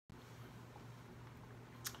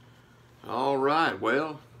All right,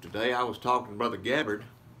 well, today I was talking to Brother Gabbard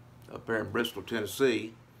up there in Bristol,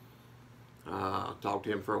 Tennessee. Talked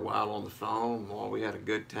to him for a while on the phone. Well, we had a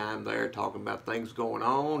good time there talking about things going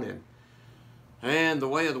on and the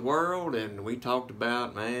way of the world, and we talked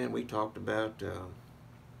about,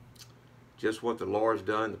 just what the Lord's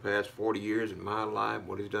done the past 40 years in my life,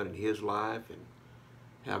 what He's done in His life, and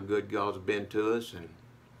how good God's been to us,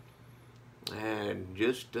 and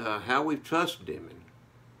just how we've trusted Him, and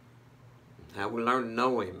how we learned to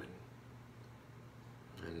know Him,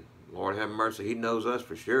 and Lord have mercy, He knows us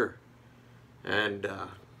for sure. And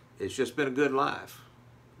it's just been a good life.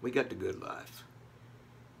 We got the good life.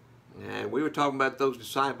 And we were talking about those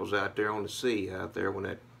disciples out there on the sea, out there when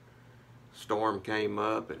that storm came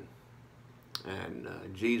up, and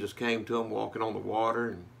Jesus came to them walking on the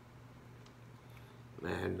water,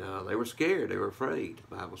 and they were scared, they were afraid,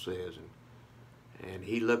 the Bible says. And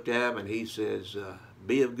He looked at them and He says,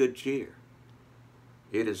 be of good cheer.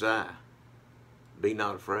 It is I. Be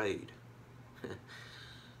not afraid.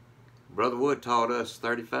 Brother Wood taught us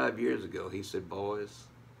 35 years ago. He said, boys,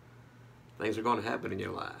 things are going to happen in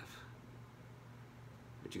your life.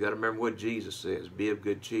 But you got to remember what Jesus says. Be of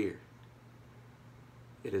good cheer.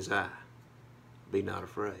 It is I. Be not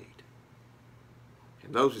afraid.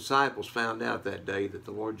 And those disciples found out that day that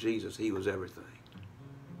the Lord Jesus, He was everything.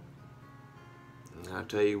 And I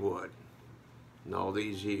tell you what, in all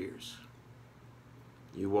these years,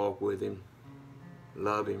 you walk with Him,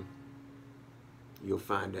 love Him, you'll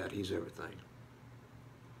find out He's everything.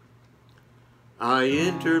 I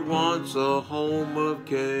entered once a home of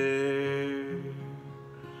care,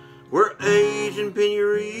 where age and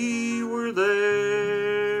penury were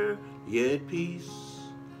there, yet peace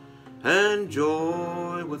and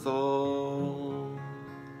joy withal.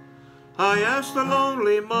 I asked the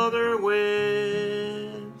lonely mother whence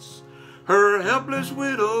her helpless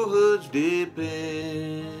widowhood's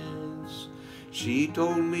depends. She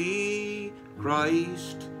told me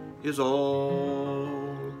Christ is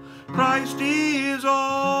all. Christ is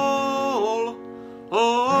all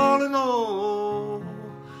in all.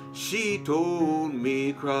 She told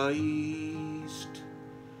me Christ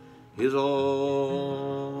is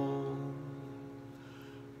all.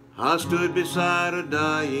 I stood beside a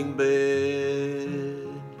dying bed,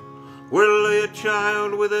 where lay a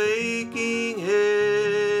child with aching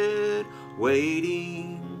head,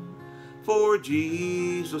 waiting for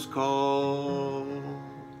Jesus' call.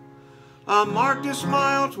 I marked His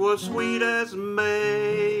smile, 'twas sweet as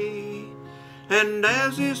May, and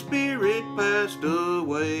as His spirit passed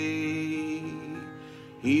away,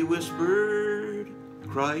 He whispered,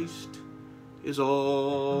 Christ is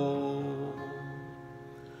all.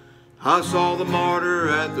 I saw the martyr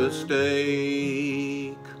at the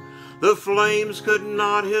stake. The flames could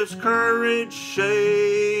not His courage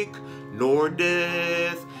shake, nor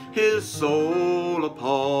death His soul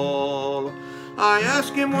appall. I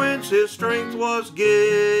asked Him whence His strength was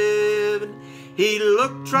given. He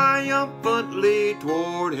looked triumphantly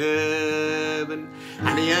toward heaven,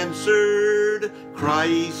 and He answered,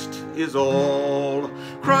 Christ is all.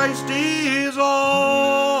 Christ is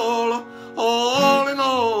all in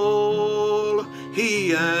all.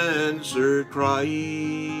 He answered,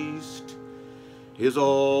 Christ is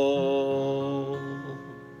all.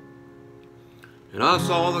 And I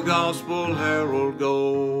saw the gospel herald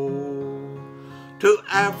go to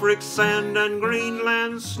Afric's sand and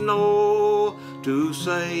Greenland's snow, to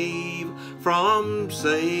save from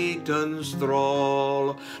Satan's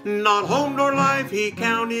thrall. Not home nor life He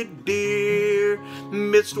counted dear,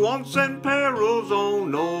 midst wants and perils, oh,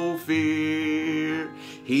 no fear.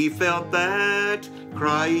 He felt that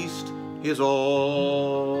Christ is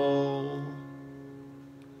all.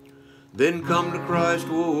 Then come to Christ,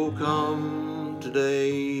 oh, come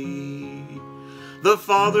today. The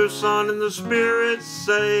Father, Son, and the Spirit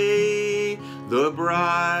say, the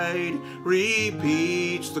bride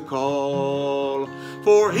repeats the call.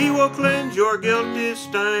 For He will cleanse your guilty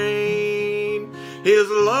stain. His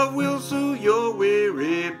love will soothe your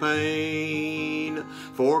weary pain.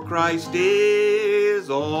 For Christ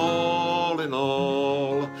is all in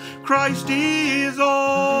all. Christ is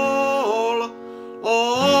all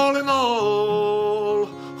in all.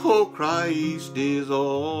 Oh, Christ is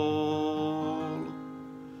all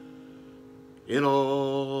in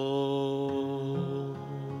all.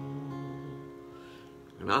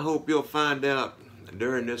 And I hope you'll find out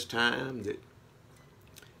during this time that,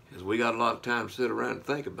 as we got a lot of time to sit around and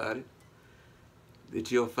think about it,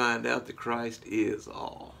 that you'll find out that Christ is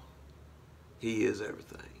all. He is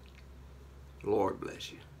everything. Lord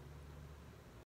bless you.